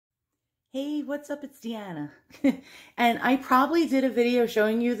Hey, what's up? It's Deanna. And I probably did a video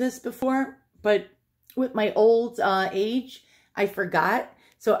showing you this before, but with my old age, I forgot.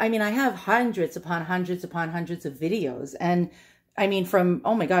 So, I mean, I have hundreds upon hundreds upon hundreds of videos. And I mean, from,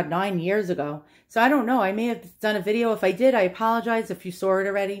 oh my God, 9 years ago. So I don't know. I may have done a video. If I did, I apologize if you saw it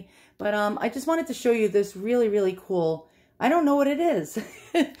already. But I just wanted to show you this really, really cool. I don't know what it is.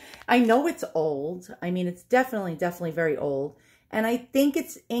 I know it's old. I mean, it's definitely very old. And I think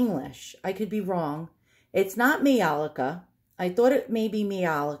it's English. I could be wrong. It's not Majolica. I thought it may be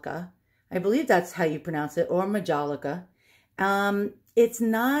Majolica. I believe that's how you pronounce it, or Majolica. It's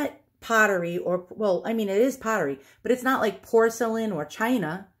not pottery, or, well, I mean, it is pottery, but it's not like porcelain or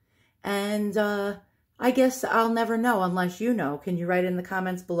china. And I guess I'll never know unless you know. Can you write in the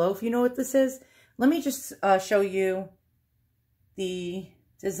comments below if you know what this is? Let me just show you the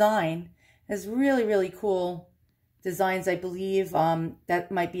design. It's really, really cool designs. I believe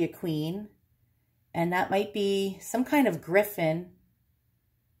that might be a queen, and that might be some kind of griffin.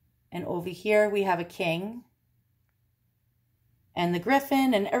 And over here we have a king and the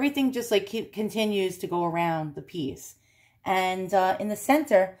griffin, and everything just like continues to go around the piece. And in the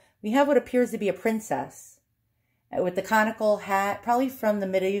center we have what appears to be a princess with the conical hat, probably from the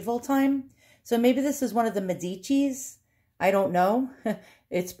medieval time. So maybe this is one of the Medicis. I don't know.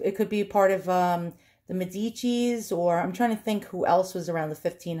 It could be part of the Medicis, or I'm trying to think who else was around the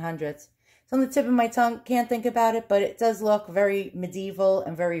 1500s. It's on the tip of my tongue. Can't think about it, but it does look very medieval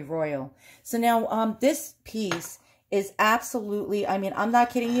and very royal. So now this piece is absolutely, I mean, I'm not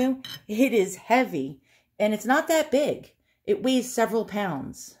kidding you. It is heavy, and it's not that big. It weighs several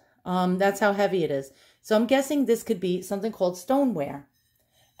pounds. That's how heavy it is. So I'm guessing this could be something called stoneware.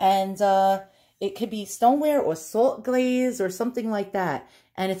 And it could be stoneware or salt glaze or something like that.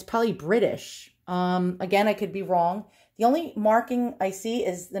 And it's probably British. Again, I could be wrong. The only marking I see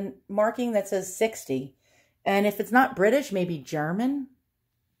is the marking that says 60. And if it's not British, maybe German.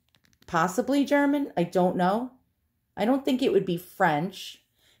 Possibly German. I don't know. I don't think it would be French.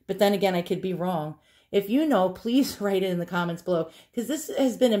 But then again, I could be wrong. If you know, please write it in the comments below. Because this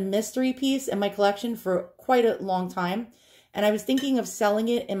has been a mystery piece in my collection for quite a long time. And I was thinking of selling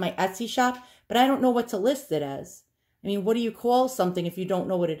it in my Etsy shop. But I don't know what to list it as. I mean, what do you call something if you don't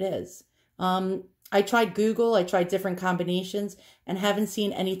know what it is? I tried Google, I tried different combinations, and haven't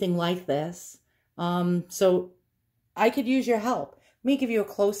seen anything like this. So I could use your help. Let me give you a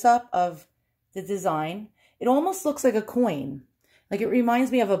close-up of the design. It almost looks like a coin. Like, it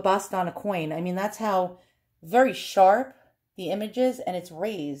reminds me of a bust on a coin. I mean, that's how very sharp the image is, and it's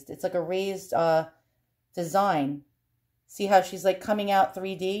raised. It's like a raised design. See how she's like coming out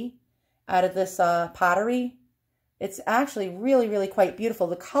 3D out of this pottery? It's actually really, really quite beautiful.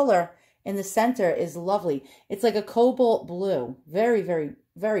 The color in the center is lovely. It's like a cobalt blue. Very, very,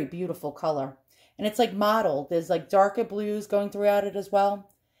 very beautiful color. And it's like mottled. There's like darker blues going throughout it as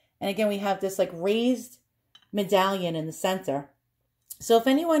well. And again, we have this like raised medallion in the center. So if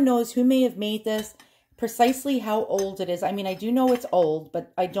anyone knows who may have made this, precisely how old it is. I mean, I do know it's old,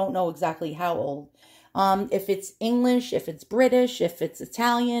 but I don't know exactly how old. If it's English, if it's British, if it's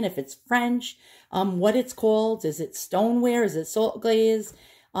Italian, if it's French, what it's called. Is it stoneware? Is it salt glaze?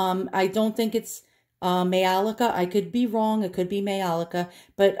 I don't think it's Majolica. I could be wrong. It could be Majolica.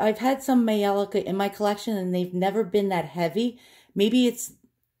 But I've had some Majolica in my collection, and they've never been that heavy. Maybe it's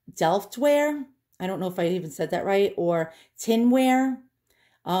Delftware. I don't know if I even said that right. Or tinware.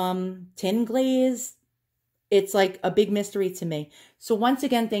 Tin glaze. It's like a big mystery to me. So once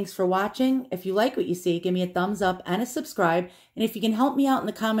again, thanks for watching. If you like what you see, give me a thumbs up and a subscribe. And if you can help me out in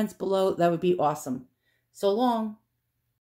the comments below, that would be awesome. So long.